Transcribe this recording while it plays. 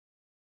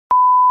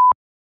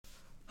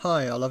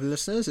Hi, our lovely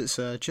listeners, it's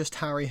just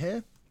Harry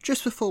here.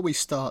 Just before we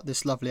start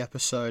this lovely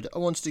episode, I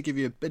wanted to give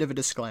you a bit of a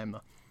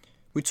disclaimer.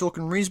 We talk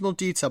in reasonable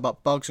detail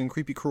about bugs and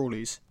creepy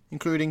crawlies,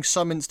 including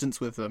some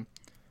incidents with them.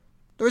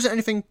 There isn't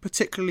anything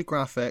particularly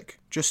graphic,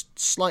 just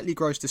slightly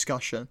gross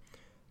discussion.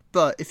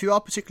 But if you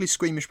are particularly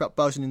squeamish about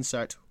bugs and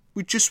insects,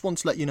 we just want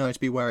to let you know to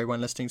be wary when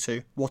listening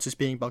to What is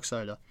Being Bug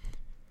Soda.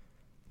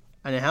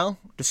 Anyhow,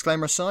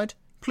 disclaimer aside,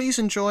 please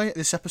enjoy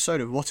this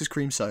episode of What is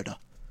Cream Soda.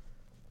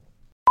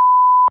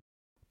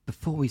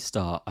 Before we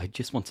start, I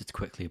just wanted to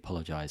quickly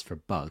apologise for a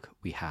bug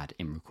we had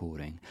in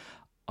recording.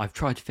 I've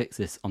tried to fix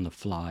this on the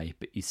fly,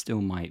 but you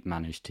still might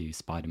manage to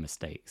spider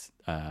mistakes,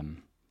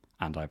 and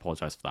I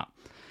apologise for that.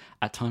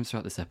 At times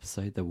throughout this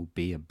episode, there will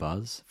be a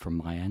buzz from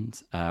my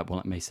end, while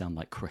it may sound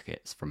like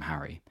crickets from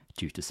Harry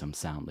due to some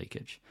sound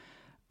leakage.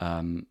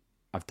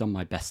 I've done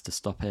my best to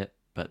stop it,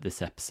 but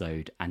this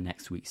episode and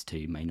next week's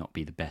too may not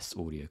be the best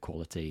audio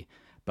quality,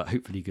 but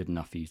hopefully good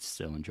enough for you to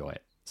still enjoy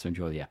it. So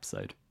enjoy the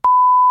episode.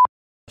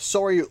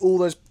 Sorry, all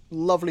those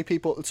lovely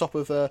people at the top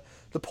of the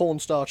porn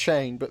star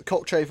chain, but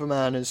Cockchafer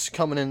Man is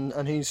coming in,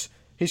 and he's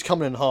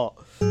coming in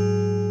hot.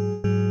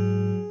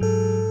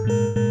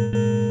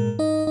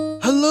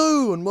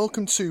 Hello, and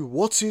welcome to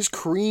What is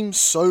Cream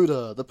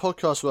Soda, the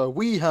podcast where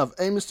we have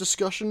aimless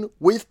discussion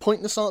with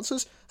pointless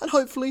answers, and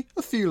hopefully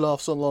a few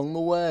laughs along the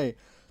way.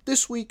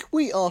 This week,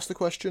 we ask the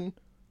question,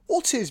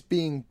 what is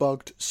being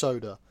bugged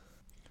soda?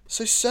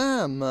 So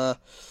Sam,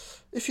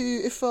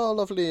 if our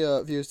lovely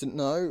viewers didn't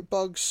know,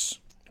 bugs,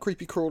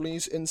 creepy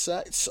crawlies,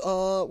 insects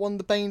are one of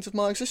the banes of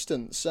my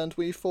existence, and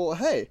we thought,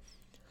 hey,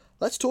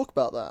 let's talk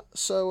about that.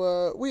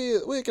 So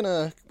we're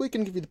gonna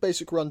give you the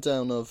basic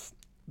rundown of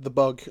the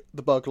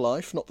bug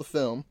life, not the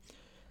film,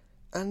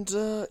 and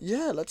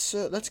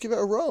let's give it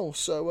a roll.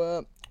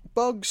 So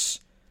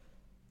bugs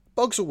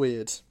are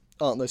weird,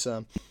 aren't they,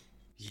 Sam?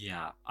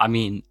 Yeah, I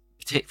mean,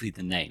 particularly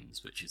the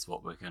names, which is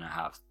what we're going to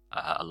have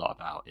a lot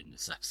about in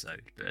this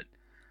episode, but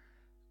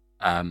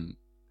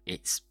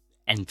it's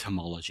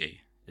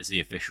entomology is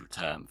the official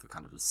term for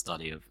kind of the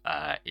study of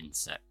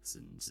insects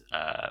and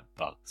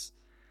bugs.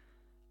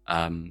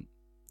 And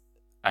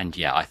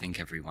yeah, I think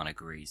everyone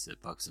agrees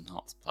that bugs are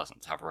not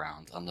pleasant to have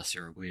around unless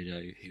you're a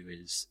weirdo who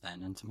is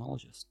an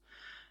entomologist.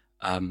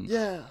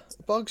 Yeah,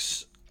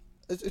 bugs.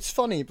 It's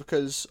funny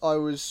because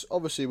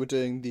we're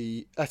doing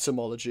the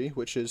etymology,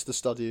 which is the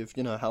study of,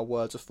 how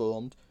words are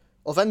formed,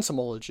 of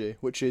entomology,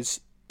 which is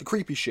the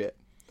creepy shit.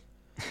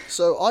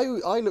 So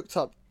I looked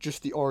up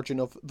just the origin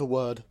of the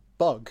word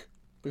bug,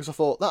 because I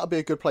thought that would be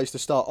a good place to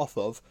start off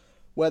of.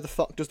 Where the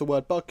fuck does the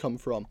word bug come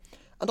from?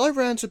 And I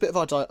ran into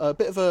a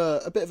bit of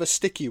a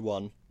sticky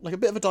one, like a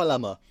bit of a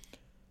dilemma.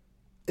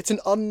 It's an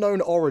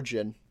unknown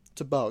origin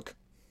to bug.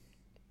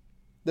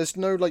 There's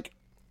no,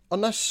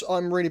 unless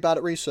I'm really bad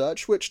at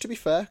research, which to be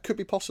fair could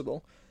be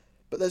possible,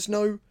 but there's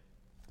no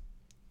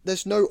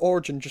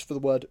origin just for the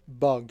word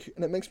bug,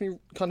 and it makes me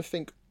kind of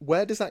think,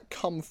 where does that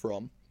come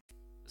from?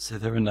 So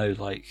there are no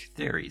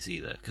theories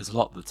either, because a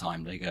lot of the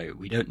time they go,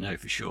 we don't know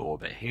for sure,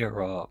 but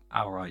here are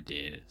our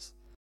ideas.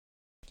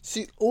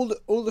 See, all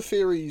the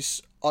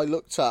theories I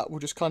looked at were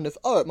just kind of,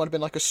 it might have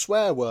been like a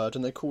swear word,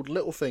 and they called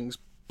little things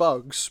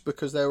bugs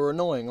because they were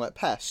annoying, like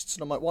pests.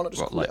 And I'm like, why not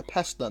just call it a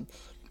pest then?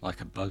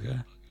 Like a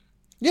bugger?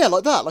 Yeah,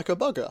 like that, like a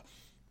bugger.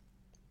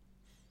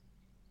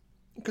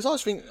 Because I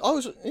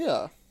always thought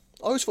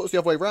it was the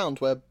other way round,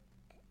 where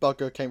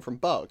bugger came from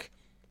bug,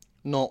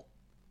 not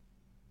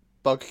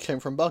bug came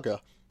from bugger.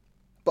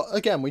 But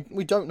again,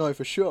 we don't know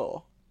for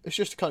sure. It's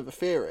just kind of a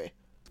theory.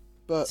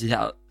 But see,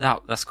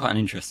 that's quite an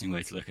interesting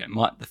way to look at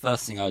it. The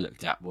first thing I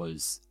looked at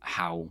was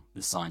how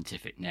the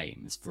scientific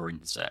names for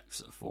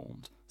insects are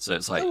formed. So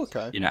it's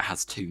it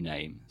has two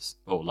names,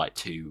 or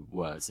two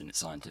words in its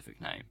scientific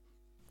name.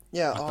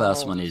 Yeah. The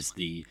first one is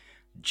the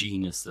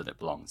genus that it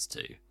belongs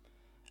to,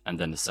 and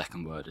then the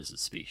second word is a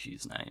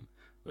species name,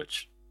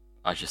 which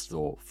I just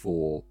thought,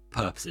 for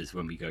purposes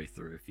when we go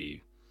through a few,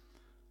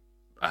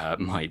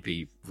 might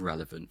be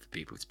relevant for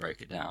people to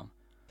break it down.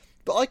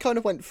 But I kind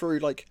of went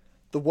through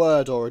the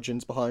word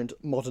origins behind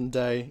modern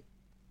day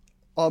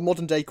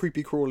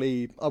creepy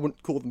crawly. I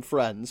wouldn't call them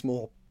friends,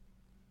 more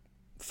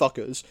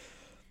fuckers.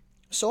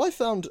 So I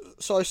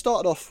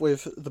started off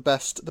with the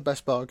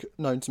best bug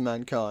known to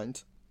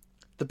mankind,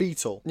 the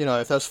beetle.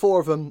 If there's four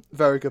of them,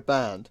 very good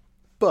band.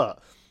 But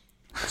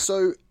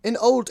so in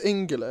Old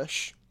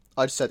English,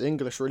 I said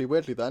English really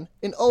weirdly then.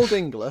 In Old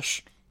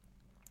English,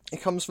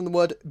 it comes from the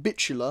word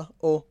bitula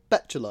or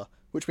betula,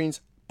 which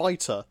means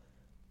biter.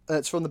 And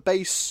it's from the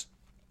base,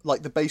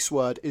 the base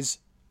word is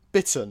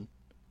bitten,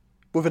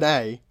 with an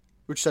A,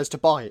 which says to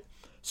bite.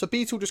 So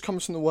beetle just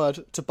comes from the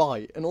word to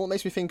bite. And all it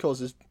makes me think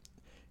of is,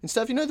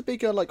 instead of, the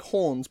bigger,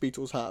 horns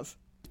beetles have.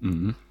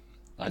 Mm-hmm.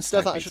 Instead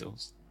of that,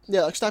 beetles.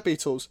 Yeah, like stag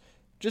beetles.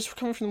 Just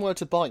coming from the word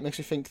to bite makes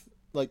me think,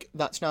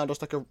 that's now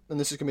just and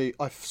this is going to be,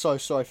 I'm so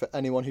sorry for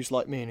anyone who's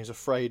like me and who's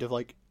afraid of,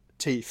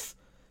 teeth.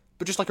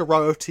 But just a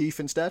row of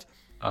teeth instead.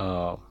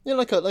 Oh.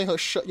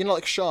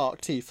 Like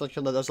shark teeth,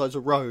 there's loads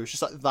of rows,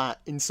 just like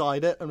that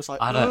inside it, and it's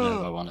I don't know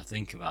if I want to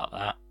think about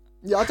that.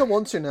 Yeah, I don't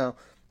want to now.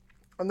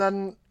 And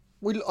then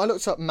I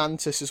looked up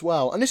mantis as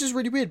well, and this is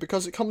really weird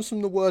because it comes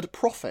from the word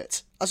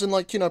prophet, as in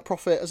like,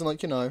 prophet, as in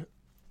like,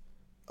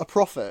 a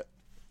prophet.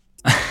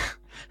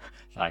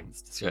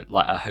 Thanks. So,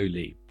 like a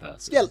holy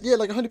person. Yeah,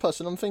 like a holy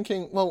person. I'm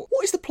thinking, well,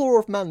 what is the plural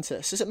of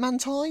mantis? Is it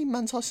manti?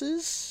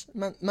 Mantises?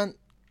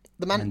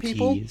 The man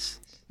people? Mantees.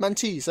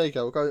 Mantees, there you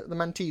go. We'll go the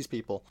Mantees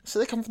people. So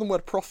they come from the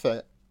word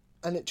prophet,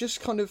 and it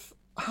just kind of...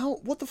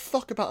 what the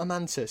fuck about a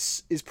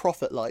mantis is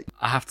prophet like?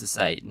 I have to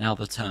say, now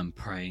the term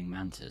praying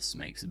mantis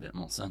makes a bit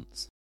more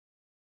sense.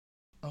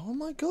 Oh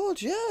my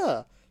god,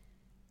 yeah.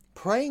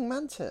 Praying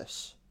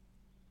mantis.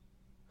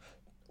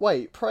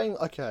 Wait, praying...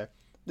 Okay.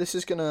 This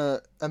is going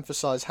to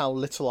emphasise how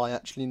little I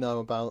actually know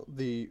about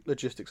the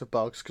logistics of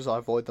bugs, because I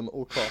avoid them at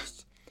all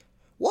costs.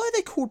 Why are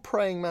they called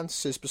praying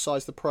mantises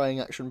besides the praying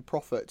action of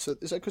prophet? So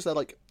is it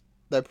because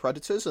they're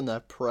predators and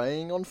they're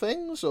preying on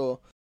things, or...?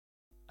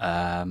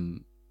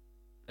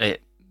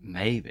 It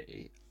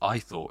maybe. I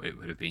thought it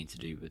would have been to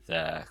do with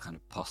their kind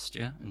of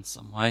posture in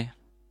some way.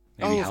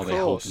 Maybe how they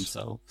hold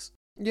themselves.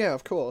 Yeah,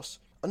 of course.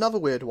 Another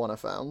weird one I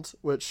found,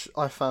 which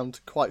I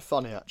found quite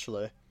funny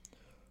actually,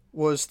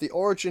 was the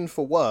origin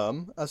for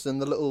worm, as in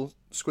the little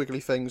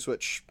squiggly things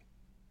which...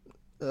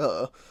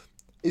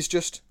 is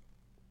just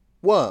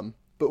worm,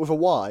 but with a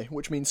Y,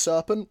 which means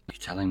serpent. You're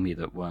telling me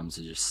that worms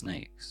are just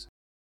snakes?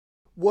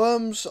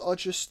 Worms are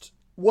just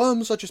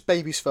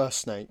baby's first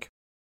snake.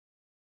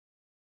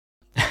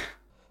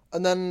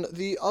 And then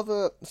the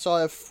other... So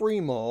I have 3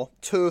 more.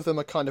 2 of them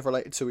are kind of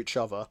related to each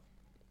other.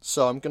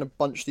 So I'm going to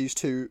bunch these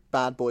 2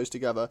 bad boys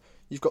together.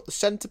 You've got the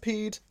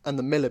centipede and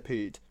the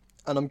millipede.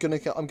 And I'm gonna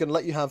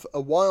let you have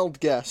a wild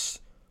guess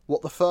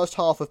what the first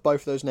half of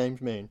both of those names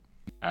mean.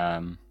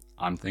 I'm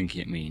thinking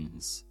it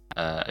means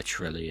a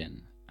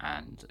trillion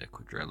and a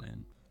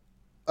quadrillion.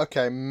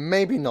 Okay,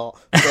 maybe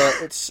not, but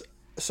it's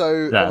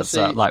so that's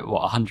obviously like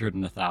what 100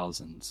 and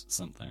 1,000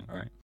 something,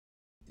 right?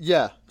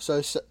 Yeah,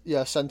 so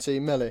yeah, centi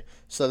milli.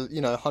 So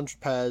 100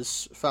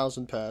 pairs,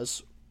 1,000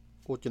 pairs,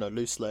 or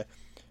loosely,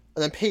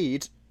 and then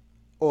pede,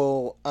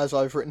 or as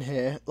I've written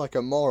here, like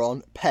a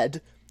moron,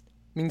 ped,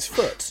 means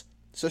foot.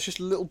 So it's just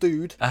a little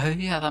dude. Oh,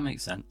 yeah, that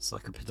makes sense.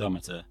 Like a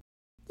pedometer.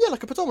 Yeah,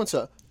 like a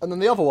pedometer. And then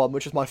the other one,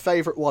 which is my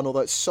favourite one, although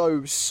it's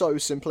so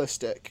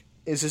simplistic,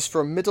 is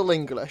from Middle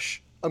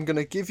English. I'm going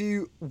to give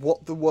you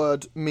what the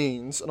word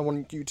means, and I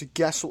want you to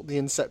guess what the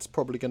insect's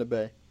probably going to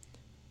be.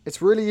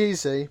 It's really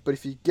easy, but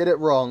if you get it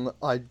wrong,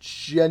 I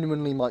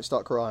genuinely might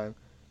start crying.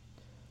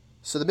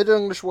 So the Middle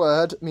English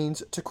word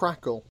means to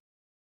crackle.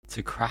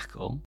 To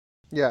crackle?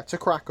 Yeah, to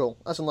crackle.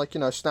 As in like,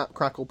 snap,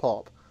 crackle,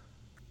 pop.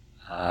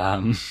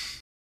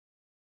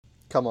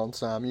 Come on,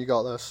 Sam, you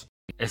got this.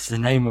 It's the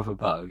name of a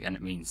bug, and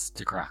it means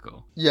to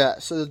crackle. Yeah,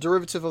 so the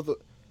derivative of the...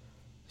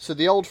 So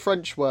the old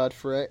French word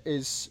for it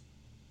is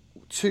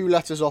 2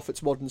 letters off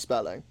its modern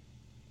spelling.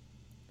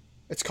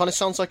 It kind of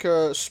sounds like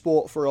a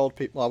sport for old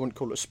people. Well, I wouldn't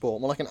call it a sport,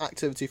 more like an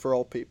activity for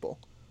old people.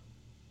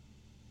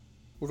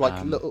 With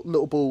like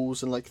little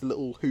balls and like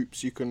little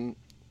hoops you can...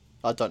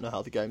 I don't know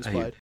how the game's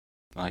played.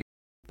 Like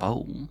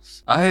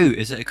bowls? Oh,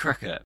 is it a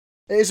cricket?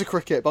 It is a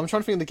cricket, but I'm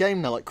trying to think of the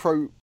game now, like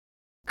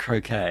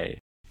Croquet.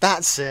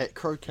 That's it,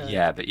 croquet.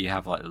 Yeah, but you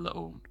have like the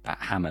little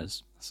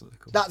hammers. That's what they're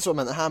called. That's what I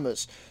meant, the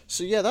hammers.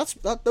 So yeah,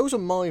 those are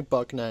my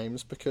bug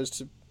names, because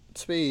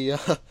to be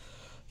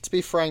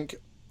frank,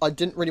 I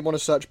didn't really want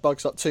to search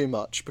bugs up too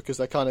much because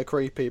they're kind of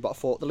creepy, but I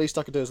thought the least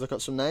I could do is look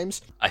up some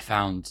names. I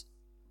found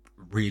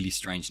really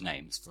strange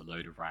names for a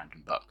load of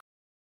random bugs.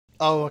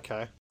 Oh,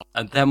 okay.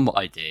 And then what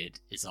I did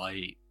is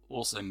I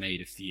also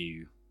made a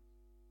few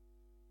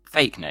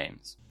fake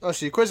names. Oh,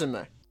 so you're quizzing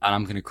me? And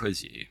I'm going to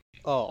quiz you.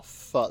 Oh,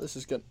 fuck, this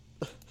is good.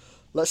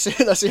 Let's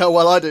see how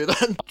well I do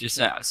then. Just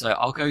so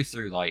I'll go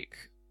through like,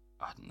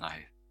 I don't know,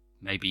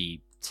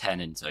 maybe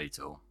 10 in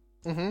total.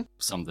 Mm-hmm.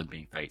 Some of them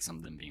being fake, some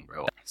of them being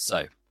real.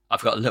 So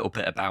I've got a little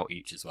bit about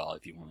each as well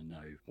if you want to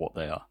know what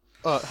they are.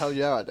 Oh, hell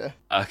yeah, I do.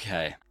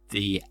 Okay.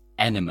 The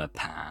enema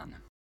pan.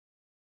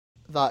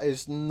 That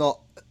is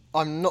not...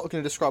 I'm not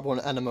going to describe what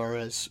an enema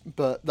is,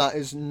 but that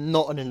is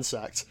not an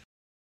insect.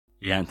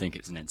 You don't think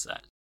it's an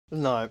insect?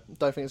 No,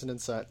 don't think it's an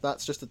insect.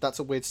 That's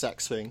a weird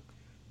sex thing.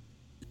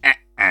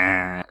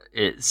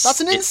 That's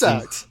an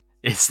insect!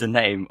 It's the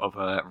name of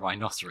a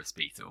rhinoceros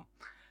beetle.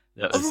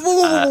 That was,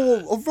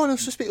 a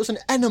rhinoceros beetle was an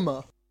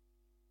enema.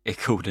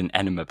 It's called an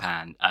enema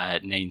pan,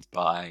 named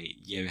by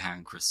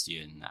Johann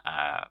Christian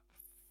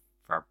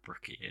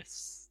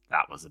Fabricius.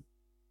 That was a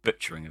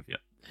butchering of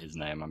his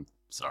name, I'm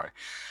sorry.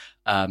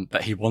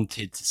 But he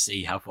wanted to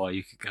see how far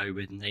you could go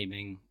with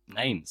naming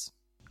names.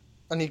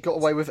 And he got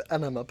away with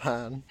enema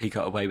pan. He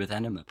got away with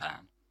enema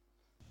pan.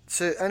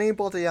 To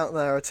anybody out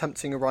there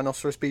attempting a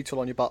rhinoceros beetle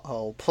on your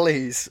butthole,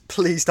 please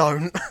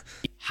don't.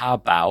 How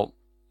about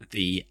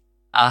the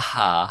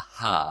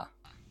aha-ha?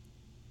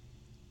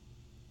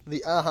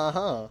 The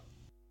aha-ha?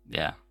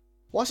 Yeah.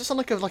 Why does it sound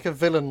like a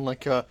villain,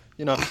 like a,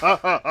 ha ha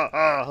ha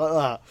ha, like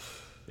that?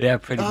 Yeah,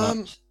 pretty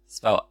much.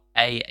 Spelled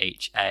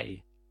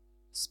A-H-A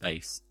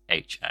space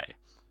H-A.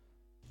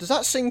 Does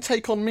that sing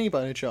Take On Me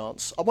by any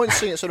chance? I won't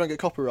sing it so I don't get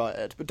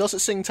copyrighted, but does it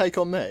sing Take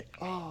On Me?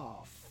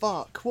 Oh,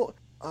 fuck. What?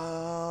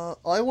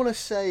 I want to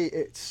say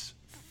it's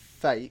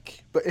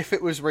fake, but if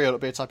it was real,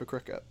 it'd be a type of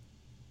cricket.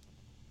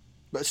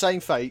 But saying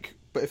fake,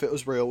 but if it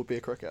was real, it would be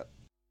a cricket.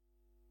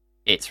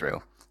 It's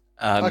real.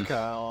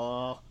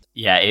 Okay.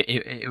 Yeah,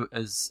 it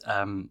was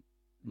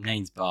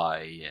named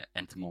by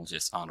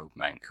entomologist Arnold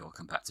Menck, who I'll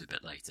come back to a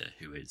bit later,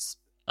 who is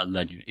a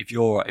legend. If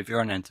you're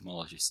an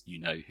entomologist, you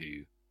know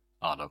who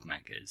Arnold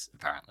Menck is,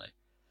 apparently,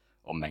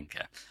 or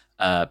Menke.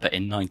 But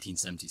in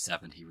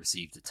 1977, he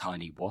received a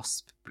tiny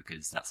wasp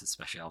because that's a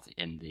specialty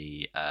in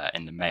the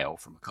mail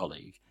from a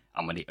colleague.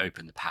 And when he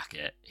opened the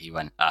packet, he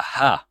went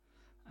aha,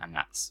 and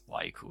that's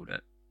why he called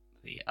it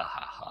the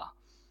ahaha.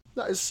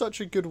 That is such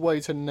a good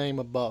way to name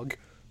a bug.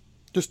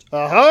 Just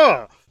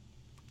aha.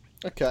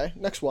 Okay,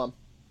 next one.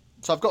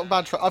 So I've got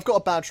a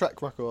bad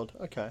track record.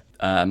 Okay.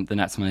 The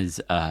next one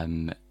is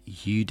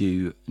you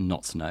do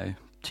not know.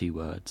 2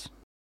 words.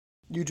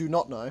 You do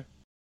not know.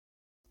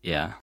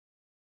 Yeah.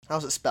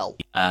 How's it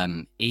spelled?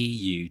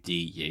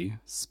 EUDU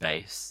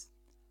space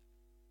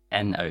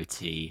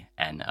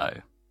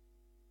NOTNO.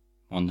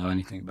 Want to know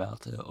anything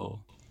about it,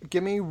 or?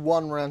 Give me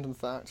one random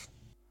fact.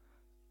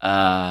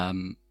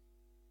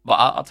 Well,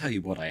 I'll tell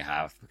you what I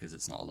have because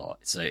it's not a lot.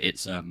 So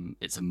it's a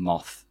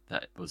moth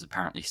that was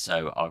apparently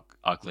so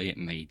ugly it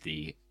made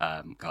the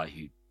guy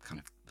who kind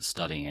of was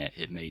studying it.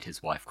 It made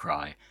his wife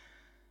cry.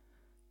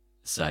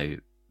 So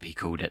he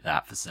called it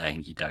that for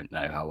saying you don't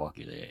know how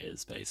ugly it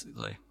is,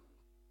 basically.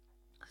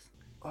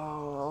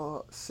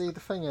 Oh, see, the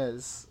thing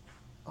is,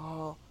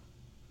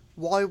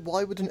 why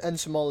would an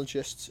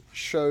entomologist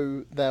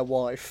show their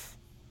wife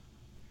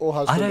or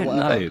husband? I don't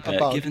know, but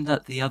bug? given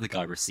that the other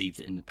guy received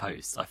it in the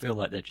post, I feel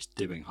like they're just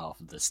doing half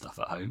of this stuff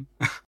at home.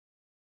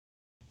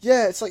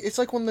 Yeah, it's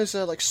like one of those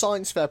like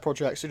science fair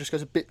projects that just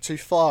goes a bit too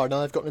far, and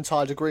I've got an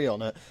entire degree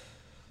on it.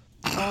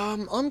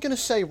 I'm gonna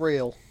say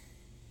real.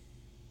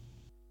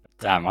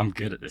 Damn, I'm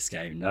good at this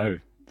game. No,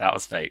 that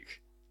was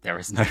fake. There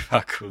is no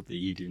bug called the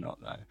you do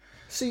not know.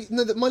 See,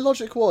 no, my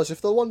logic was if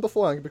the one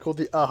beforehand could be called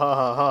the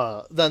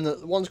ha, then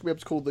the one's gonna be able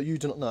to call the you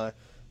do not know.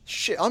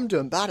 Shit, I'm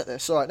doing bad at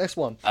this. All right, next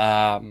one.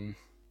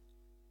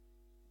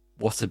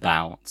 What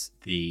about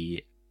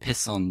the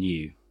piss on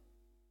you?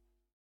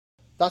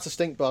 That's a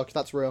stink bug.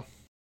 That's real.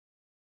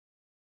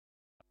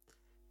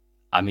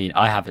 I mean,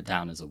 I have it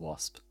down as a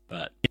wasp,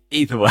 but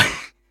either way,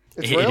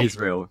 It's real? It is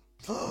real.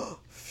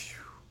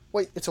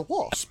 Wait, it's a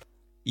wasp?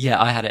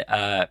 Yeah, I had it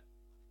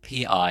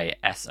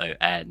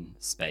PISON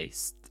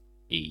space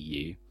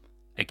EU.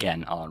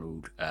 Again,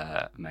 Arnold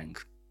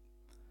Menck,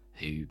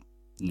 who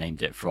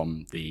named it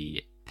from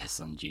the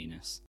Pisson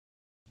genus.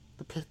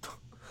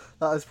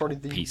 That is probably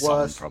the Pisson,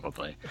 worst.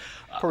 probably.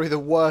 Probably the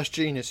worst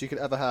genus you could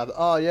ever have.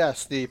 Ah,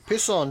 yes, the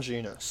Pisson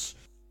genus.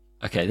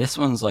 Okay, this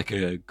one's like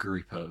a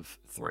group of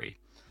 3.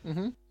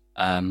 Mm-hmm.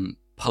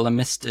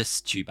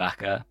 Polymistus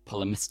Chewbacca,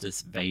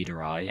 Polymistus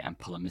Vaderi, and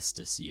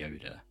Polymistus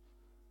Yoda.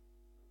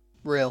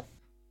 Real.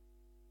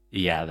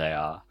 Yeah, they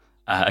are.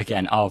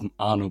 Again,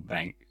 Arnold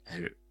Menck,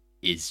 who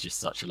is just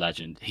such a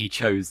legend, he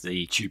chose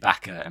the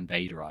Chewbacca and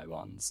Vaderi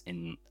ones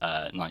in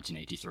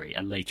 1983,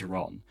 and later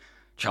on,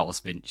 Charles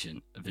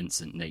Vincent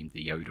named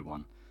the Yoda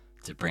one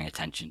to bring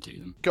attention to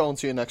them. Go on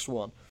to your next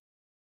one.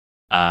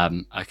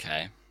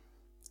 Okay.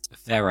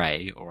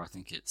 Very, or I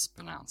think it's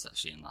pronounced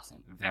actually in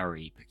Latin,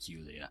 very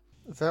peculiar.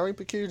 Very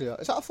peculiar.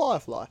 Is that a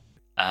firefly?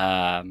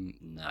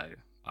 No.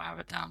 I have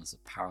it down as a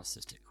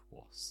parasitic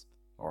wasp.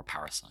 Or a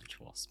parasite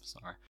wasp,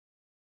 sorry.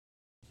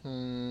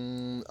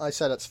 I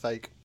said it's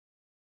fake.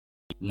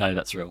 No,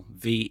 that's real.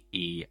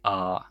 VERAE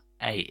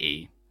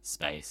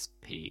space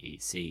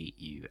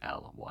PECULYA.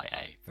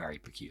 Very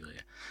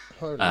peculiar.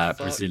 Holy fuck.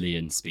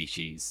 Brazilian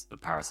species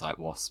of parasite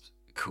wasp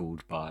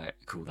called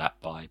that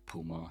by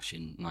Paul Marsh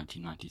in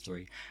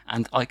 1993.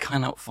 And I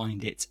cannot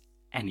find it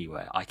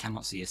anywhere. I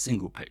cannot see a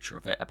single picture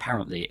of it.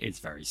 Apparently it is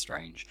very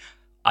strange.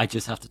 I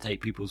just have to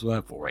take people's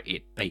word for it.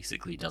 It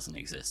basically doesn't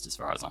exist as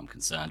far as I'm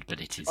concerned,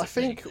 but it is I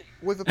think thing.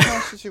 with a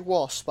parasitic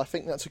wasp, I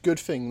think that's a good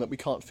thing that we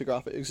can't figure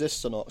out if it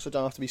exists or not, so I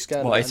don't have to be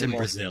scared Well, of it it's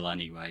anymore. in Brazil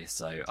anyway,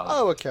 so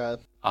okay.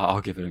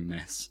 I'll give it a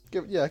miss.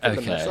 Give it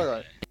a miss,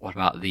 alright. What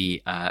about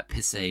the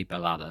Pisse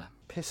ballada?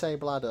 Pisse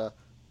bladder.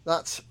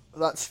 That's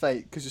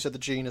fake, because you said the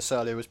genus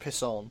earlier was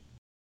pisson.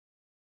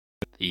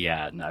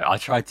 Yeah, no, I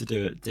tried to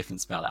do a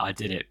different spell. I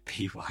did it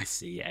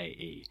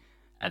PYCAE,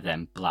 and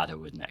then bladder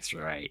with an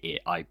extra A.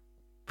 I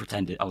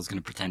was going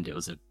to pretend it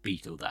was a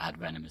beetle that had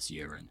venomous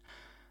urine.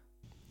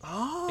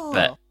 Oh.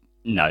 But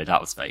no, that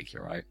was fake,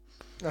 you're right.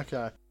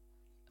 Okay.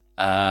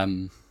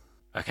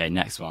 Okay,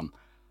 next one.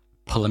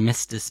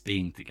 Polymistus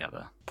being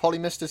together.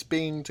 Polymistus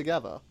being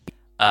together?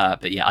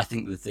 But yeah, I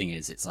think the thing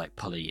is, it's like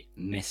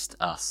polymist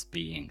us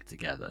being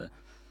together.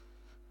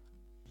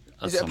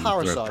 Is it a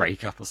parasite? Through a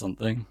breakup or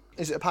something.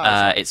 Is it a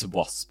parasite? It's a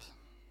wasp.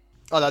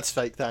 Oh, that's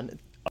fake then.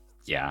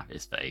 Yeah,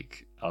 it's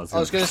fake. I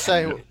was going to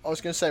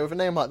say, with a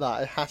name like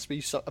that, it has to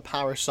be a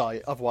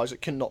parasite, otherwise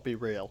it cannot be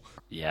real.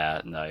 Yeah,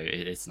 no,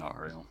 it's not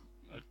real.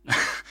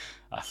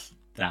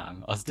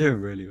 Damn, I was doing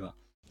really well.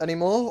 Any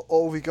more,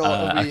 or have we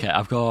got? Okay,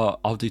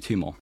 I'll do 2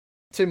 more.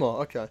 Two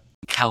more, okay.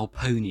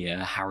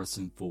 Calpurnia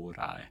Harrison Ford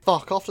Eye.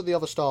 Fuck, after the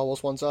other Star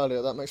Wars ones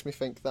earlier, that makes me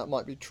think that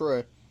might be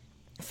true.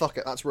 Fuck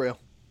it, that's real.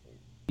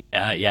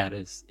 Yeah, it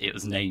is. It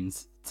was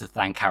named to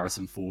thank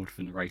Harrison Ford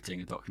for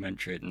narrating a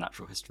documentary at the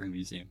Natural History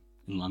Museum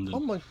in London. Oh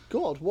my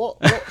god, what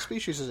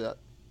species is it?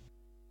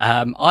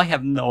 I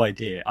have no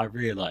idea. I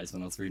realised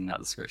when I was reading that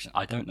description,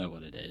 I don't know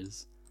what it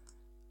is.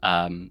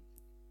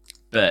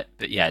 But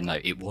yeah, no,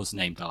 it was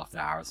named after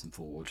Harrison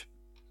Ford,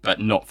 but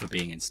not for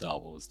being in Star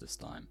Wars this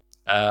time.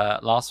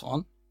 Last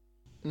one.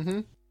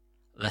 Mm-hmm.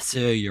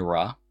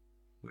 Lesuriura,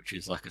 which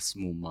is like a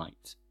small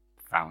mite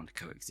found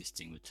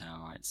coexisting with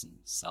termites in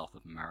South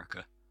of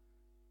America.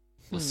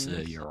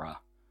 Lesuriura.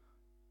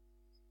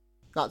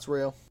 That's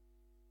real.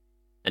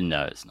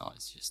 No, it's not.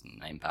 It's just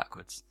named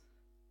backwards.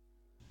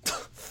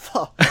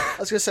 Fuck. I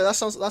was gonna say that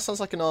sounds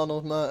like an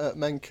Arnold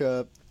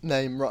Menker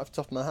name right off the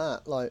top of my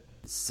hat. Like.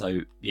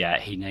 So yeah,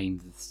 he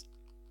named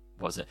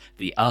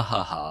the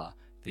Ahaha,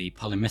 the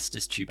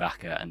Polymistus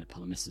Chewbacca, and the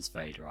Polymistus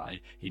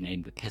Vaderi. He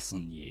named the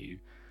Pisonyu.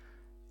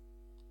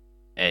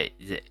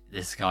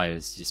 This guy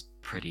is just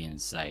pretty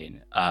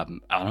insane.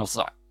 And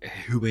also,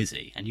 who is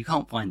he? And you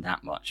can't find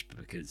that much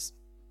because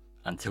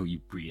until you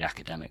read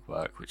academic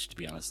work, which to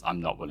be honest, I'm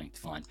not willing to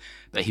find.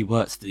 But he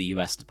works for the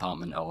US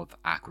Department of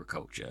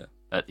Agriculture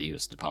at the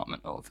US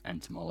Department of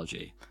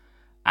Entomology,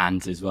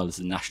 and as well as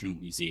the National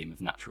Museum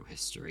of Natural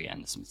History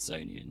and the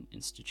Smithsonian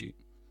Institute,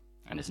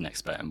 and is an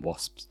expert in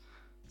wasps.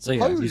 So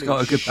yeah, he's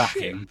got a good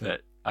backing,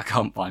 but I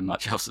can't find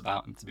much else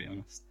about him, to be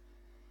honest.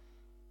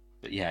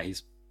 But yeah,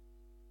 he's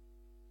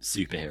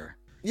superhero.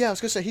 Yeah, I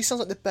was gonna say he sounds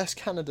like the best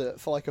candidate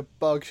for like a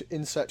bug,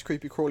 insect,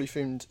 creepy crawly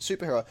themed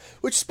superhero.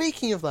 Which,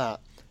 speaking of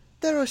that,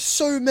 there are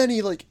so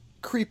many like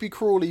creepy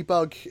crawly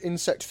bug,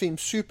 insect themed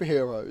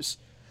superheroes,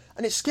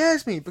 and it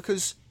scares me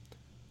because,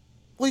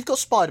 well, you've got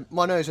Spider.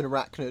 I know he's an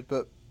arachnid,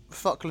 but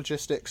fuck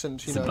logistics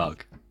and It's a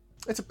bug.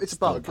 It's a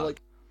bug.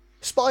 Like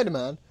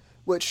Spider-Man,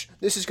 which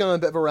this is going a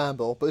bit of a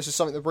ramble, but this is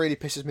something that really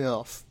pisses me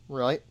off,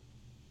 right?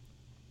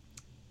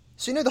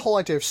 So you know the whole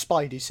idea of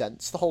Spidey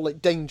sense, the whole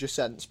like danger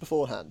sense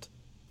beforehand.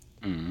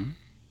 Mm.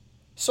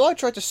 So I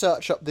tried to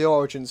search up the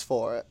origins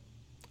for it,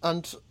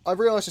 and I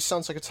realised this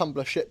sounds like a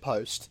Tumblr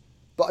shitpost,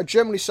 but I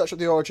generally search up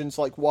the origins,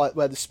 like where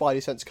the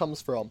Spidey sense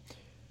comes from.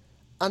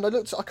 And I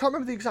can't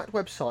remember the exact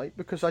website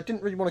because I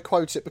didn't really want to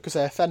quote it because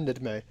they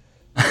offended me.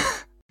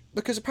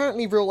 Because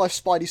apparently real life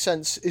Spidey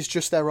sense is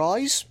just their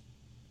eyes.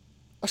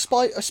 A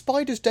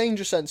spider's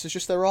danger sense is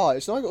just their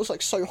eyes. And I was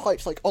like so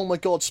hyped, like, oh my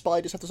god,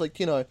 spiders have this, like,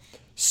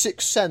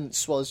 sixth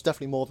sense. Well, it's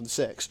definitely more than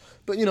six.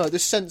 But,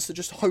 this sense that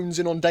just hones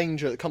in on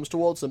danger that comes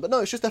towards them. But no,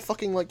 it's just their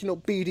fucking, like,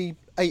 beady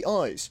 8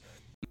 eyes.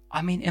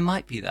 I mean, it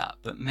might be that,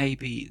 but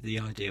maybe the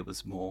idea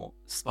was more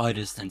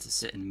spiders tend to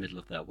sit in the middle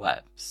of their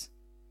webs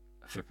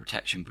for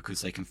protection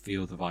because they can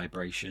feel the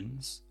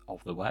vibrations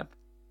of the web.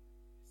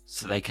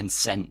 So they can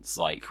sense,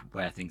 like,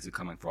 where things are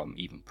coming from,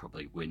 even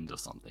probably wind or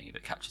something, if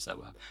it catches their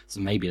web.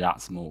 So maybe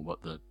that's more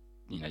what the,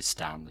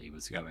 Stanley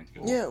was going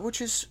for. Yeah,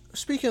 which is,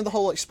 speaking of the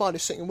whole, like,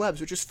 spiders sitting in webs,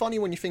 which is funny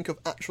when you think of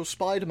actual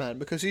Spider-Man,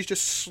 because he's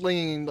just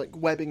slinging, like,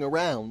 webbing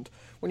around.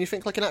 When you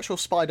think, like, an actual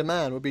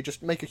Spider-Man would be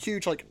just make a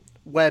huge, like,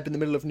 web in the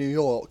middle of New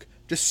York,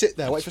 just sit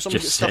there, wait for someone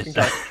to get stuck and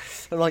go,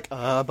 and like,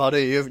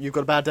 buddy, you've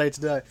got a bad day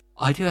today.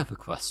 I do have a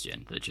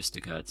question that just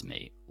occurred to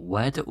me.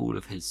 Where do all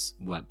of his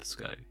webs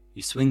go?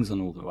 He swings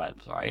on all the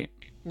webs, right?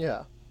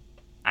 Yeah.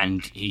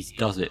 And he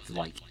does it for,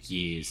 like,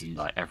 years and,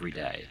 like, every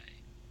day.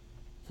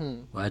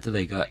 Where do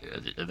they go?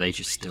 Are they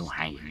just still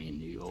hanging in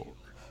New York?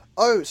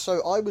 Oh,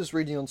 so I was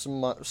reading on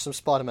some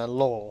Spider-Man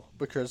lore,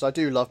 because I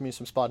do love me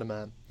some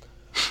Spider-Man.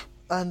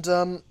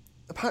 And,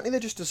 apparently they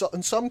just dissolve.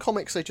 In some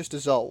comics they just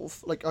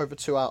dissolve, like, over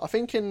 2 hours. I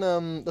think in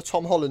the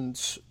Tom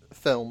Holland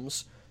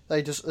films,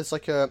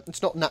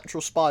 it's not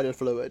natural spider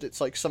fluid,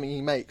 it's like something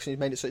he makes, and he's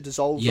made it so it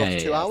dissolves after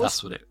 2 hours.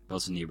 That's what it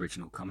was in the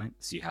original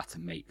comics. You had to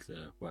make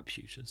the web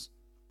shooters.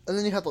 And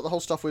then you had like the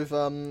whole stuff with,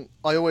 I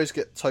always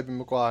get Tobey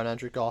Maguire and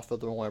Andrew Garfield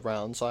the wrong way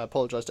around, so I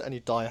apologise to any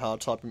die-hard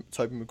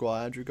Tobey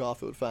Maguire, Andrew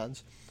Garfield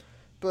fans.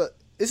 But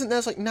isn't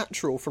theirs like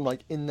natural from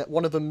like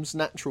one of them's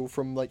natural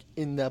from like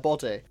in their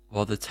body?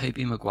 Well, the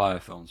Tobey Maguire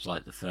films were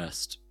like the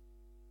first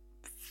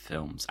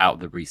films out of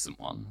the recent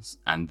ones,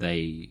 and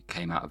they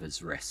came out of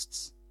his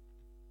wrists,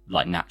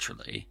 like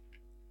naturally,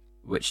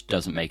 which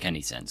doesn't make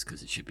any sense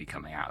because it should be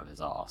coming out of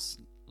his arse.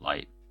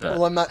 Like, but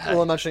all I'm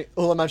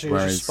imagining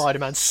is just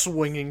Spider-Man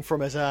swinging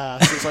from his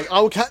ass. It's like,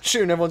 I'll catch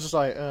you, and everyone's just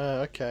like,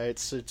 okay,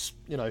 it's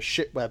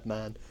shit web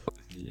man.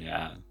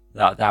 Yeah,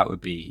 that would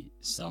be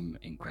some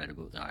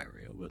incredible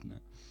diarrhea, wouldn't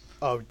it?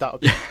 Oh, that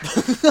would be.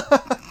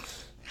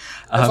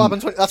 That's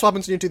what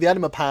happens when you do the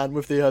enema pan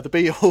with the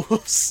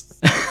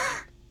beetles.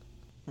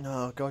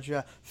 Oh god,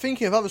 yeah.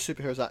 Thinking of other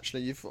superheroes,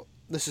 actually,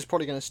 this is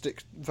probably going to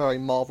stick very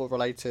Marvel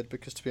related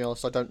because, to be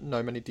honest, I don't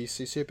know many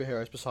DC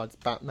superheroes besides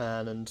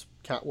Batman and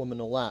Catwoman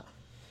and all that.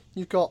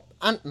 You've got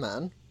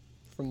Ant-Man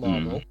from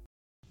Marvel,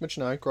 which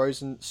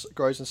grows in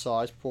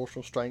size,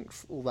 proportional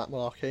strength, all that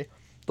malarkey.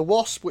 The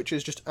Wasp, which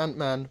is just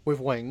Ant-Man with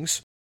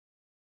wings.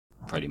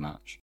 Pretty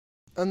much.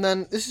 And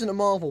then, this isn't a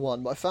Marvel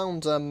one, but I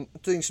found,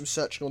 doing some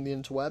searching on the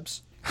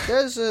interwebs,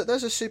 there's a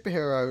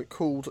superhero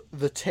called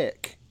The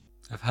Tick.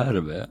 I've heard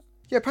of it.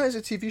 Yeah, apparently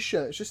it's a TV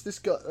show. It's just this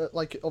guy,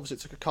 like, obviously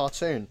it's like a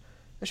cartoon.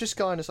 It's this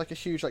guy in this, like, a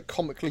huge, like,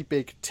 comically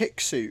big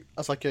tick suit,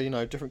 as, like,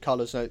 a, different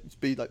colours, to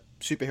be, like,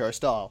 superhero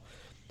style.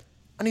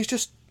 And he's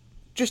just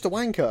a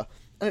wanker.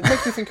 And it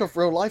makes me think of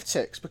real life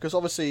ticks, because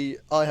obviously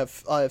I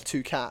have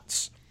 2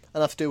 cats,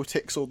 and I have to deal with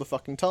ticks all the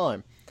fucking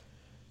time.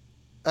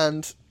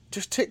 And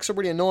just ticks are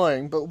really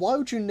annoying, but why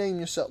would you name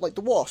yourself, like,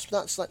 the Wasp?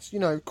 That's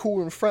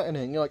cool and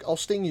threatening. You're like, I'll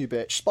sting you,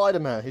 bitch.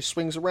 Spider-Man, he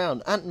swings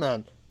around.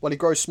 Ant-Man, well, he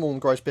grows small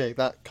and grows big.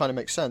 That kind of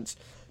makes sense.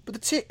 But the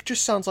Tick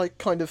just sounds like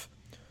kind of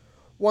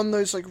one of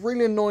those, like,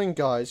 really annoying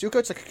guys. You'll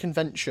go to, like, a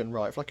convention,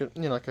 right? For, like,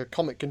 like a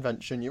comic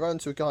convention. You run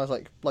into a guy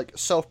like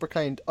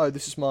self-proclaimed, oh,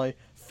 this is my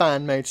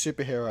fan-made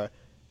superhero.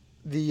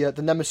 The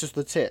nemesis of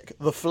the Tick,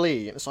 the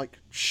Flea. And it's like,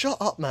 shut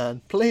up,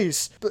 man,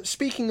 please. But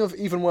speaking of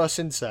even worse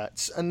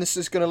insects, and this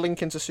is going to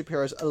link into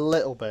superheroes a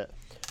little bit,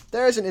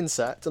 there is an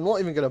insect. I'm not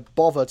even going to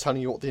bother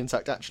telling you what the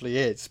insect actually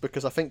is,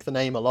 because I think the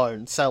name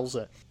alone sells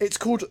it. It's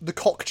called the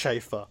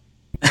cockchafer.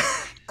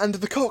 And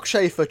the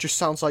cockchafer just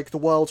sounds like the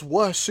world's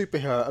worst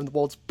superhero and the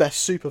world's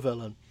best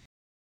supervillain.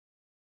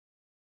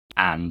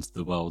 And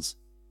the world's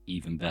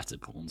even better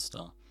porn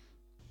star.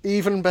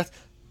 Even better.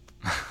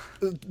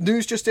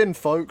 News just in,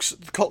 folks.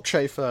 The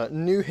cockchafer,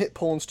 new hit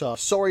porn star.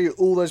 Sorry,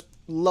 all those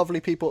lovely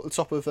people at the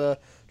top of the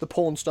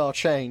porn star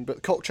chain, but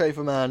the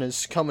cockchafer man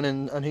is coming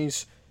in, and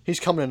he's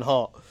coming in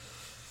hot.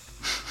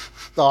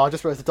 Oh, I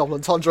just wrote the double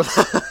entendre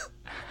there.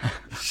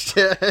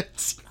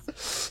 Shit.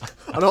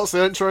 I know what's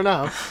the intro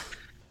now.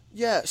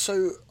 Yeah,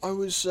 so I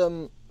was,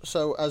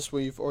 so as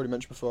we've already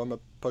mentioned before, I'm a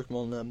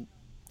Pokemon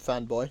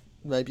fanboy.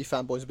 Maybe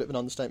fanboy's a bit of an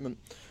understatement.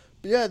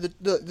 But yeah,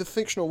 the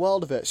fictional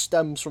world of it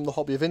stems from the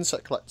hobby of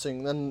insect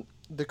collecting. Then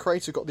the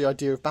creator got the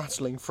idea of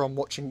battling from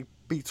watching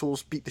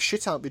beetles beat the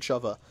shit out of each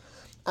other.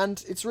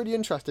 And it's really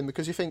interesting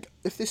because you think,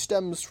 if this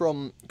stems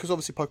from, because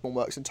obviously Pokemon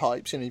works in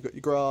types, you've got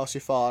your grass,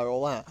 your fire,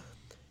 all that.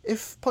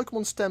 If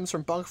Pokemon stems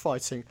from bug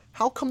fighting,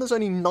 how come there's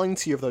only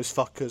 90 of those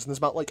fuckers and there's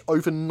about, like,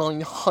 over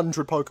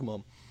 900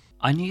 Pokemon?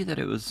 I knew that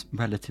it was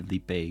relatively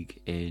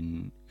big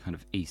in kind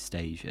of East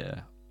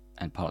Asia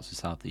and parts of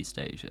Southeast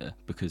Asia,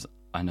 because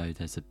I know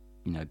there's a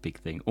big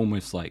thing,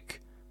 almost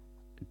like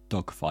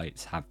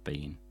dogfights have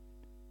been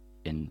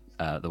in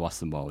the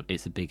Western world.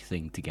 It's a big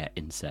thing to get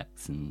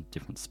insects and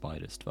different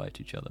spiders to fight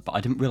each other, but I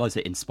didn't realise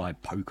it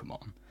inspired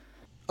Pokemon.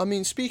 I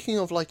mean, speaking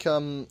of, like,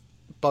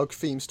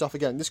 bug-themed stuff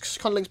again, this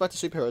kind of links back to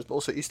superheroes, but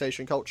also East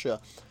Asian culture.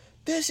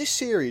 There's this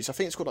series, I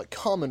think it's called, like,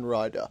 Kamen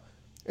Rider.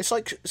 It's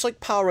like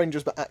Power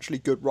Rangers, but actually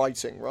good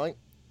writing, right?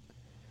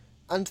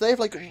 And they have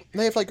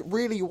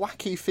really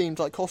wacky themed,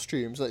 like,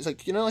 costumes. It's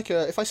like,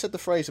 if I said the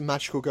phrase a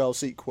magical girl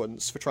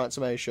sequence for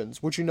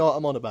transformations, would you know what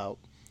I'm on about?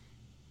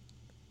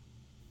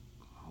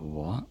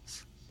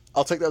 What?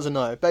 I'll take that as a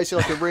no.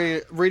 Basically, like a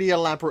really, really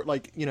elaborate,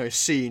 like,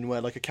 scene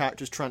where, like, a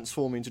character's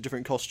transforming into a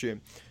different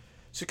costume.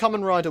 So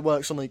Kamen Rider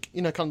works on, like,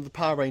 kind of the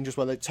Power Rangers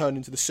where they turn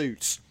into the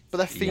suits, but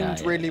they're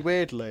themed really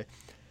weirdly.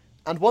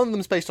 And one of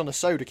them's based on a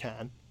soda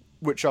can,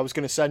 which I was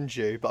going to send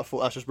you, but I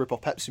thought that's just rip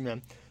off Pepsi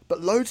Man.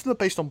 But loads of them are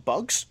based on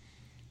bugs.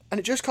 And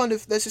it just kind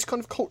of, there's this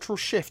kind of cultural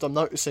shift I'm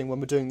noticing when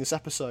we're doing this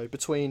episode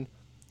between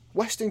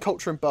Western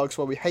culture and bugs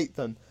where we hate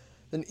them,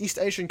 and East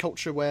Asian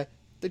culture where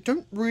they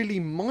don't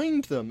really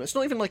mind them. It's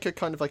not even like a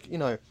kind of like,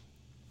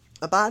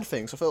 a bad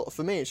thing. So I feel,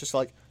 for me, it's just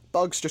like,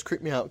 bugs just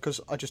creep me out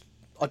because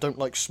I don't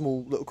like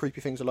small little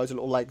creepy things with loads of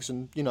little legs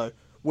and,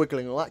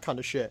 wiggling and all that kind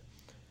of shit.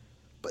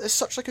 But there's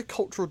such like a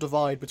cultural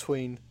divide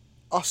between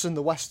us and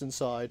the Western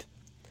side,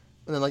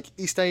 and then like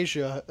East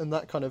Asia and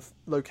that kind of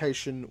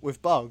location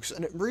with bugs.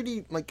 And it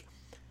really, like,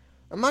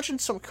 imagine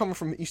someone coming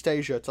from East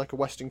Asia to like a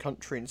Western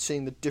country and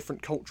seeing the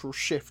different cultural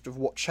shift of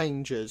what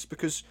changes,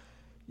 because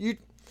it'd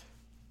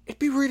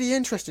be really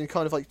interesting to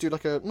kind of like do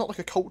like not like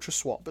a culture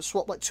swap, but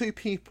swap like 2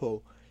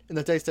 people in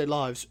their day-to-day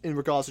lives in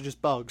regards to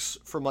just bugs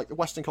from like the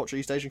Western culture,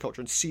 East Asian culture,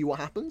 and see what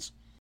happens.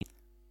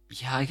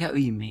 Yeah, I get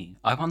what you mean.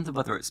 I wonder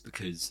whether it's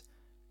because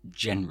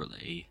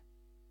generally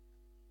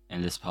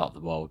in this part of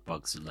the world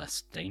bugs are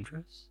less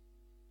dangerous.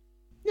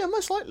 Yeah,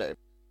 most likely.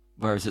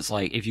 Whereas it's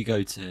like, if you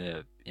go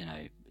to,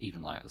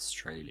 even like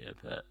Australia,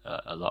 but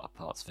a lot of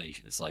parts of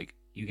Asia, it's like,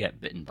 you get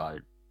bitten by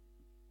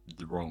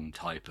the wrong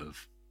type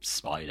of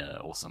spider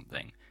or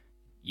something,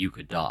 you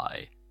could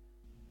die.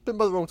 Bitten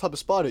by the wrong type of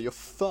spider, you're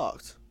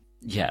fucked.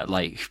 Yeah,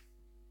 like,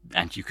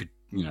 and you could,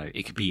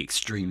 it could be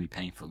extremely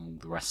painful and all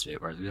the rest of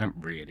it, whereas we don't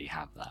really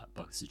have that.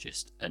 Bugs are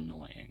just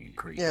annoying and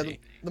creepy. Yeah,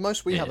 the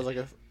most we have is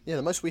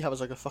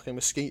like a fucking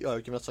mosquito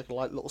giving us like a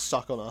light little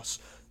suck on us.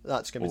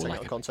 That's going to be taken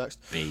out of context.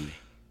 Bee.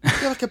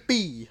 Yeah, like a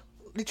bee.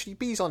 Literally,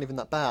 bees aren't even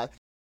that bad.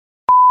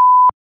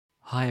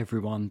 Hi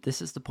everyone,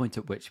 this is the point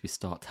at which we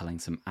start telling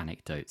some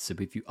anecdotes, so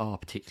if you are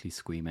particularly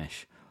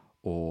squeamish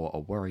or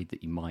are worried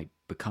that you might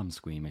become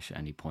squeamish at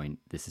any point,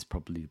 this is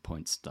probably the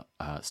point to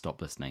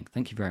stop listening.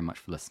 Thank you very much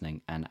for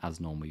listening, and as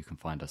normal you can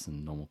find us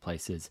in normal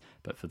places,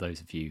 but for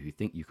those of you who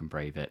think you can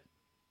brave it,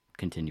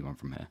 continue on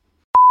from here.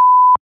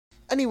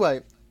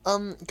 Anyway,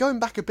 Going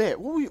back a bit,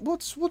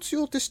 what's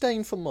your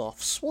disdain for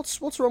moths?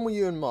 What's wrong with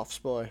you and moths,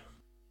 boy?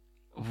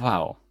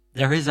 Well,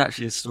 there is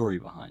actually a story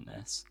behind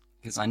this,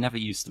 because I never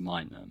used to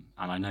mind them,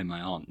 and I know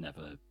my aunt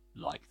never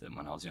liked them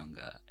when I was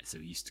younger, so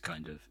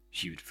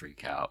she would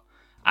freak out.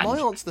 And My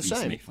aunt's the we used to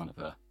same. make fun of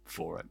her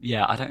for it.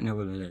 Yeah, I don't know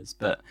what it is,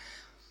 but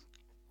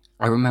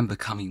I remember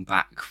coming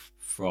back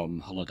from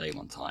holiday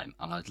one time,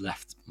 and I'd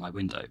left my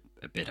window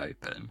a bit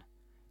open,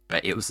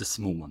 but it was a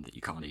small one that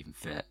you can't even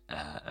fit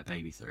a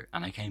baby through.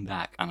 And I came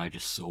back, and I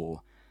just saw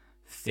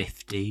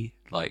 50,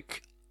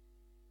 like,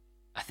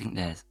 I think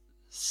they're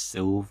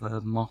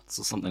silver moths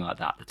or something like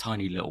that, the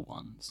tiny little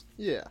ones,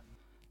 Yeah.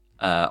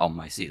 on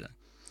my ceiling.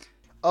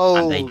 Oh.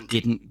 And they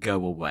didn't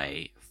go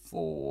away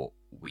for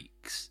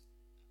weeks.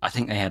 I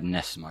think they had a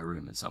nest in my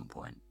room at some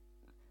point,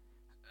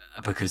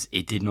 because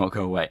it did not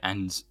go away,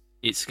 and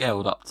it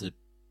scaled up to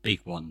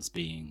big ones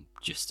being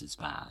just as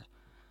bad.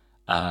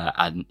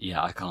 And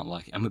yeah, I can't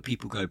like it. And when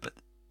people go, but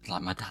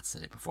like my dad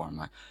said it before, I'm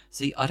like,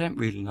 see, I don't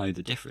really know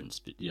the difference,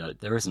 but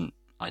there isn't,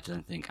 I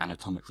don't think,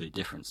 anatomically a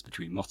difference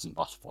between moths and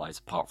butterflies,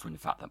 apart from the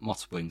fact that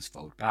moths' wings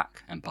fold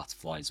back and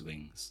butterflies'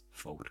 wings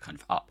fold kind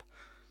of up.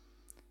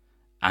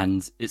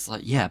 And it's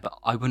like, yeah, but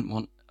I wouldn't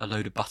want a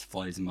load of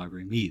butterflies in my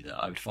room either.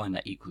 I would find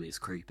that equally as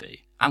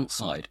creepy.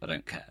 Outside, I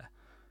don't care.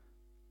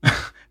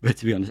 But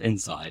to be honest,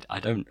 inside, I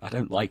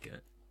don't like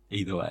it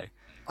either way.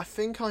 I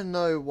think I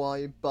know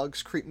why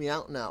bugs creep me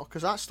out now,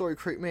 because that story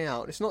creeped me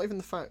out. It's not even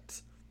the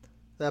fact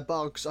they're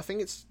bugs. I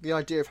think it's the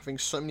idea of having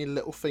so many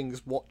little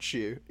things watch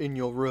you in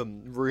your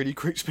room really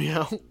creeps me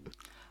out.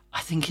 I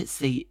think it's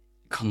the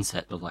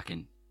concept of like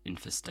an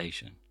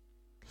infestation.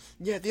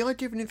 Yeah, the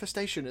idea of an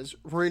infestation is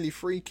really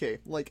freaky.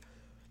 Like,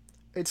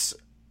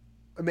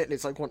 admittedly,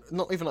 it's like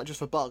not even like just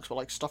for bugs, but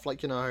like stuff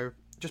like,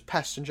 just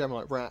pests in general,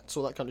 like rats,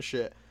 all that kind of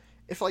shit.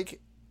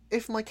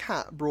 If my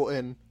cat brought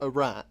in a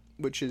rat,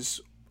 which is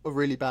a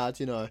really bad,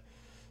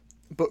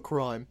 book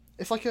rhyme.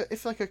 If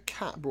a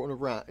cat brought in a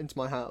rat into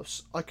my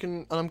house,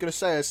 and I'm gonna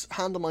say this,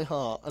 hand on my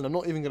heart, and I'm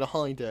not even gonna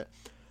hide it,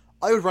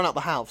 I would run out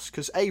the house,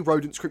 because A,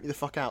 rodents creep me the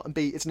fuck out, and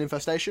B, it's an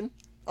infestation.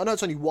 I know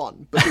it's only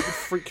one, but it would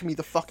freak me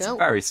the fuck It's out. a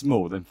very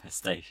small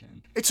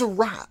infestation. It's a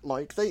rat.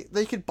 Like,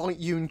 they could bite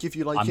you and give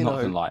you, like, I'm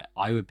not gonna lie,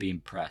 I would be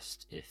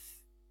impressed if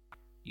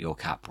your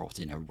cat brought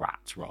in a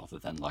rat rather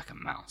than like a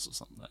mouse or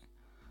something.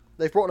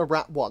 They've brought in a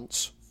rat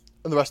once,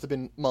 and the rest have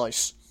been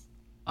mice.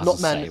 As Not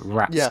I men. say,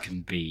 rats Yeah.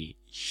 can be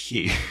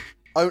huge.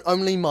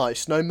 Only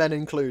mice, no men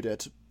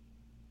included.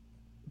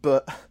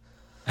 But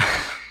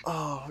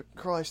oh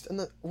Christ!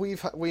 And we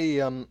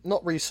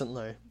not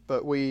recently,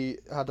 but we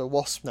had a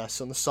wasp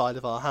nest on the side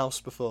of our house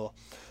before.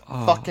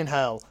 Oh. Fucking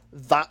hell,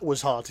 that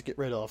was hard to get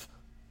rid of.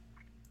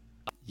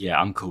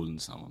 Yeah, I'm calling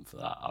someone for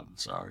that. I'm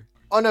sorry.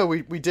 I know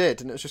we did,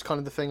 and it was just kind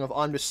of the thing of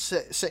I'm just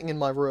sitting in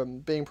my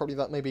room, being probably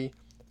like maybe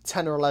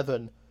 10 or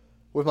 11,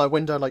 with my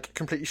window like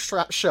completely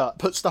strapped shut,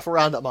 put stuff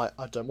around it. I'm like,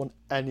 I don't want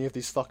any of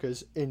these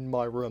fuckers in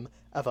my room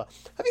ever.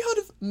 Have you heard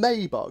of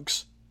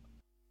maybugs?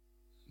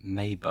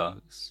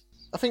 Maybugs.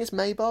 I think it's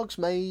maybugs,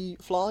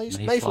 mayflies.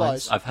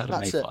 Mayflies? I've heard of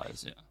That's it.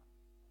 mayflies, yeah.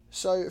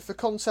 So, for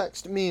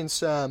context, me and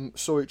Sam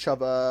saw each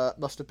other,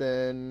 must have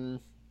been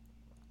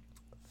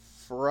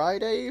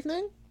Friday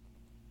evening?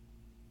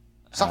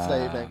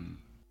 Saturday evening.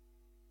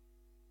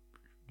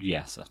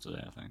 Yeah,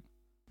 Saturday, I think.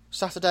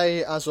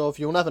 Saturday, as of,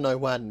 you'll never know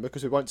when,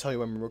 because we won't tell you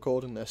when we're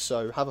recording this,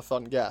 so have a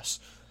fun guess.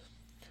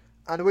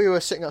 And we were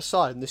sitting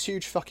outside, and this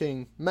huge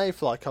fucking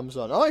mayfly comes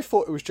on. I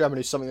thought it was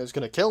generally something that was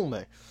going to kill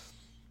me.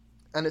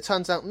 And it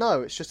turns out,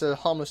 no, it's just a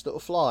harmless little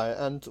fly.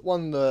 And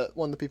one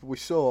of the people we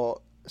saw,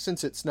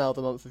 since it's now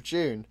the month of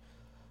June,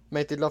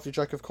 made the lovely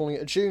joke of calling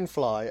it a June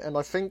fly. And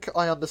I think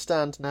I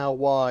understand now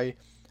why,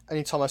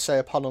 anytime I say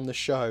a pun on this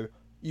show,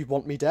 you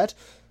want me dead.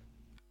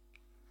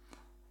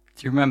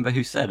 Do you remember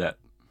who said it?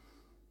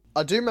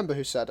 I do remember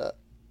who said it.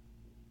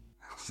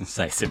 I was going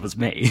to say, it was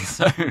me,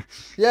 so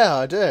Yeah,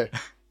 I do.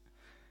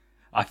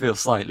 I feel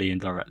slightly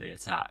indirectly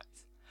attacked.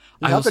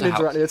 You have been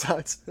indirectly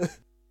attacked.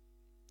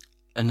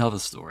 Another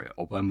story,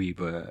 or when we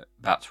were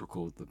about to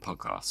record the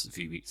podcast a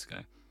few weeks ago.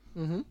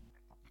 Mm-hmm.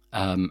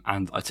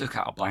 And I took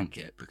out a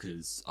blanket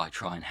because I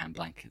try and hang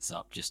blankets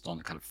up just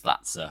on kind of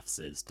flat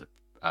surfaces to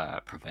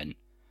prevent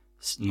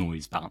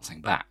noise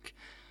bouncing back.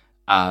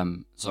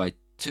 So I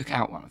took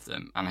out one of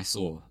them and I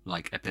saw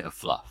like a bit of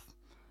fluff.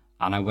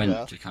 And I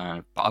went to kind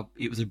of, but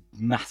it was a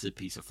massive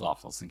piece of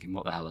fluff. I was thinking,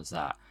 what the hell is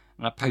that?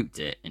 And I poked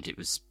it and it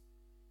was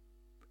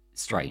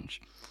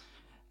strange.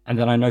 And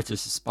then I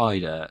noticed a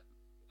spider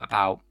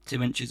about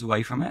 2 inches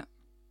away from it.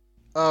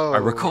 Oh. I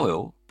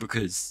recoil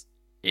because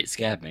it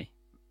scared me.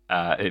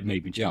 It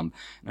made me jump.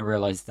 And I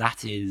realised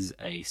that is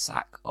a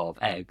sack of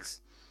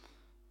eggs.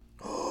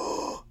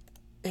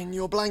 In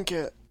your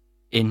blanket?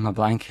 In my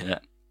blanket.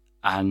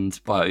 And,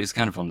 well, it was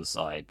kind of on the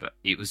side, but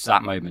it was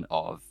that moment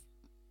of,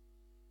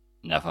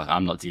 no, fuck,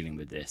 I'm not dealing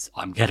with this.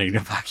 I'm getting a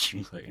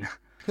vacuum cleaner.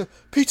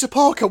 Peter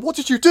Parker, what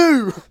did you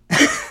do?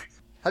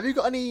 Have you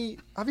got any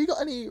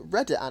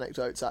Reddit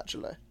anecdotes,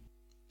 actually?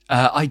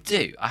 I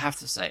do. I have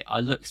to say,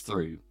 I looked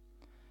through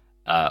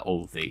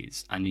all of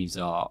these, and these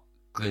are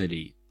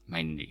clearly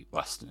mainly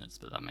Westerners,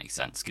 but that makes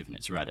sense given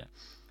it's Reddit.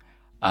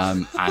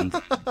 And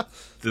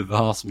the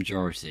vast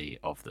majority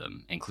of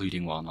them,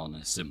 including one on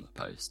a similar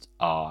post,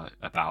 are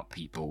about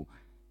people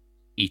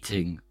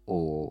eating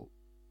or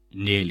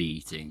nearly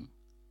eating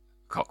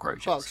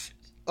cockroaches. Bugs.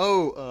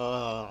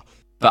 Oh,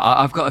 But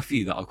I've got a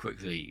few that I'll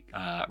quickly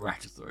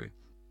rattle through.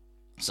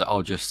 So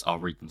I'll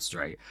read them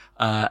straight.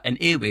 An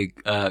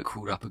earwig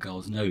crawled up a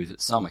girl's nose at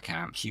summer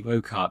camp. She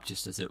woke up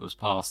just as it was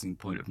passing the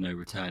point of no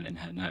return in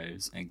her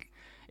nose, and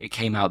it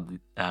came out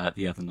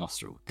the other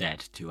nostril,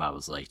 dead 2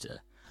 hours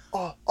later.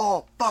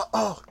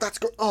 That's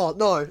good. Oh,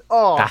 no.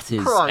 Oh, that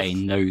is Christ. a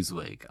nose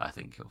wig, I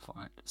think you'll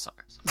find. Sorry.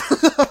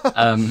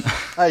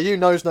 Hey, you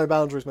knows no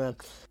boundaries, man.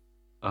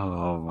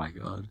 Oh my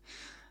god.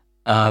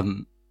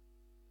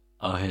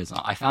 Here's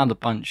one. I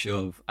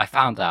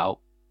found out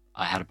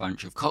I had a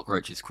bunch of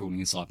cockroaches crawling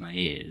inside my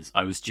ears.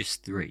 I was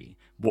just 3.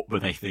 What were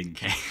they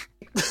thinking?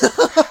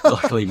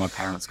 Luckily, my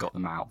parents got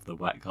them out of the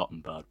wet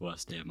cotton bud.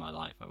 Worst day of my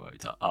life I woke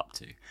up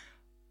to.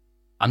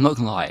 I'm not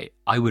gonna lie,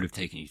 I would have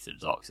taken you to the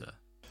doctor.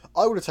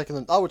 I would have taken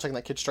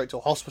that kid straight to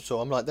a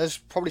hospital. I'm like, there's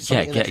probably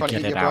something in there trying to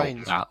eat your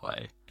brains. That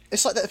way.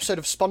 It's like that episode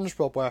of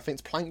SpongeBob where I think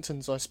it's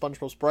Plankton's on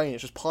SpongeBob's brain.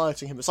 It's just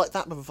piloting him. It's like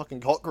that with a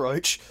fucking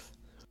cockroach.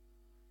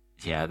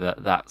 Yeah,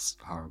 that's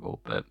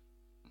horrible. But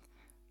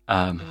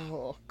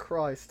oh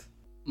Christ!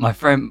 My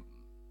friend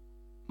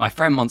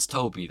once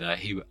told me that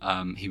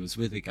he was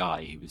with a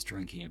guy who was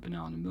drinking a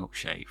banana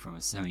milkshake from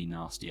a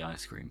semi-nasty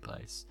ice cream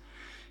place.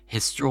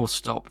 His straw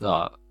stopped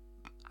up,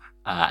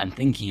 and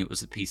thinking it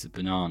was a piece of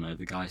banana,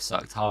 the guy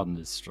sucked hard on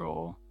his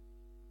straw.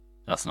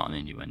 That's not an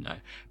innuendo,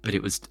 but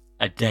it was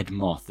a dead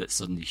moth that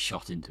suddenly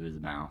shot into his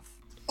mouth.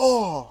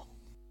 Oh!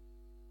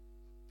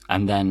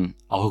 And then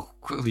I'll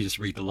quickly just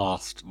read the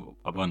last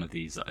one of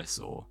these that I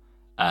saw.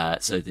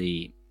 So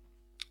the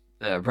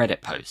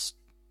Reddit post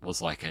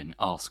was like an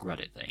Ask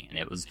Reddit thing, and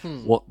it was,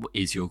 what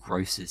is your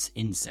grossest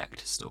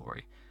insect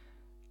story?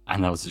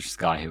 And there was this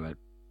guy who went,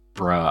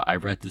 bruh, I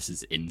read this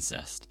as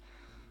incest.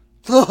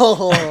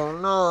 Oh,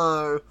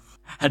 no!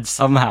 And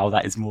somehow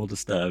that is more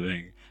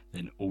disturbing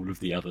than all of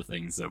the other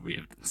things that we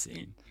have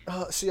seen.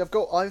 See, I've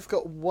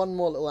got one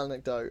more little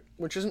anecdote,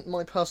 which isn't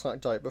my personal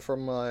anecdote, but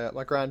from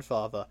my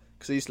grandfather,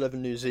 because he used to live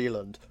in New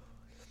Zealand.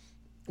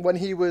 When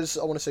he was,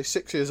 I want to say,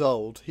 6 years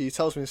old, he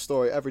tells me a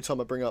story every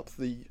time I bring up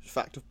the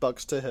fact of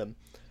bugs to him.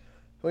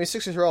 When he was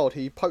 6 years old,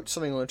 he poked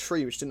something on a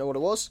tree which didn't know what it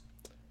was.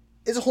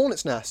 It's a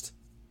hornet's nest.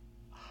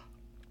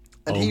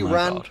 And he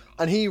ran,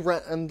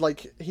 and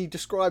like he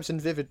describes in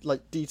vivid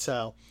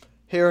detail,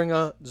 hearing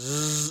a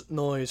zzz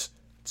noise,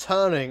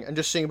 turning and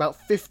just seeing about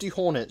 50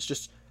 hornets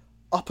just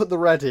up at the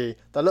ready,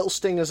 their little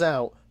stingers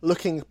out,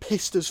 looking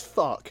pissed as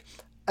fuck,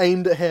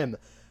 aimed at him.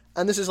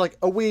 And this is like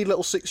a wee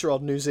little 6-year-old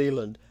in New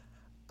Zealand,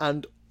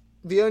 and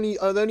the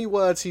only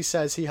words he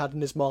says he had in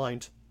his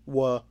mind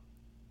were,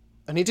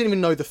 and he didn't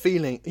even know the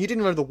feeling, he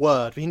didn't know the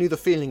word, but he knew the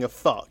feeling of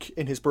fuck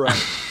in his brain.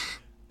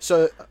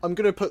 So I'm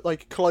gonna put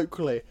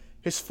colloquially,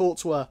 his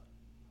thoughts were,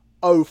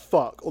 oh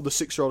fuck, or the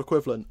 6-year-old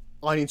equivalent,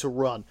 I need to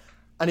run.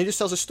 And he just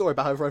tells a story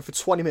about how he ran for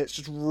 20 minutes,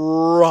 just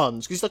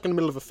runs, because he's like in the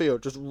middle of a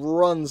field, just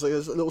runs, like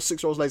his little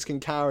 6-year-old's legs can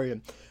carry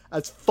him,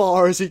 as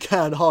far as he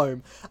can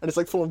home, and it's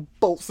like full on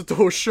bolts the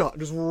door shut,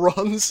 and just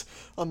runs.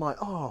 I'm like,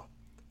 oh,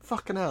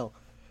 fucking hell.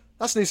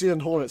 That's New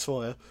Zealand Hornets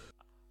for you.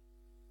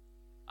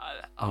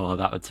 Oh,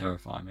 that would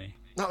terrify me.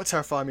 That would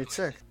terrify me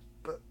too.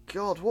 But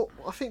God,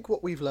 I think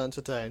what we've learned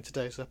today in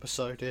today's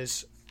episode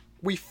is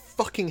we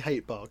fucking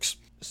hate bugs.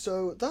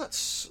 So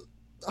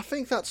I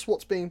think that's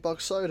what's being Bug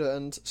Soda.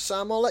 And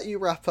Sam, I'll let you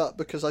wrap up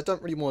because I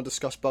don't really want to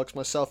discuss bugs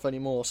myself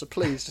anymore. So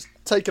please, just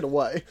take it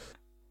away.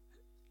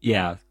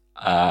 Yeah,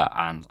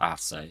 and I have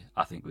to say,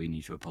 I think we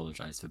need to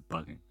apologise for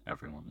bugging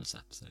everyone this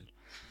episode.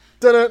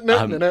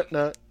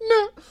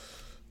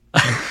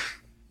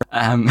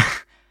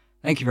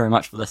 Thank you very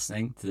much for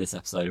listening to this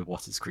episode of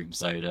What is Cream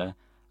Soda.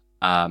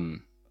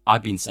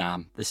 I've been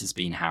Sam. This has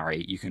been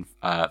Harry. You can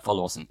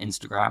follow us on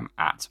Instagram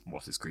at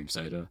What is Cream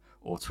Soda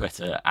or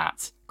Twitter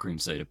at Cream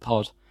Soda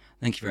Pod.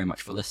 Thank you very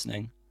much for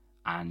listening,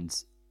 and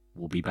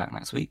we'll be back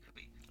next week.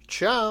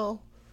 Ciao.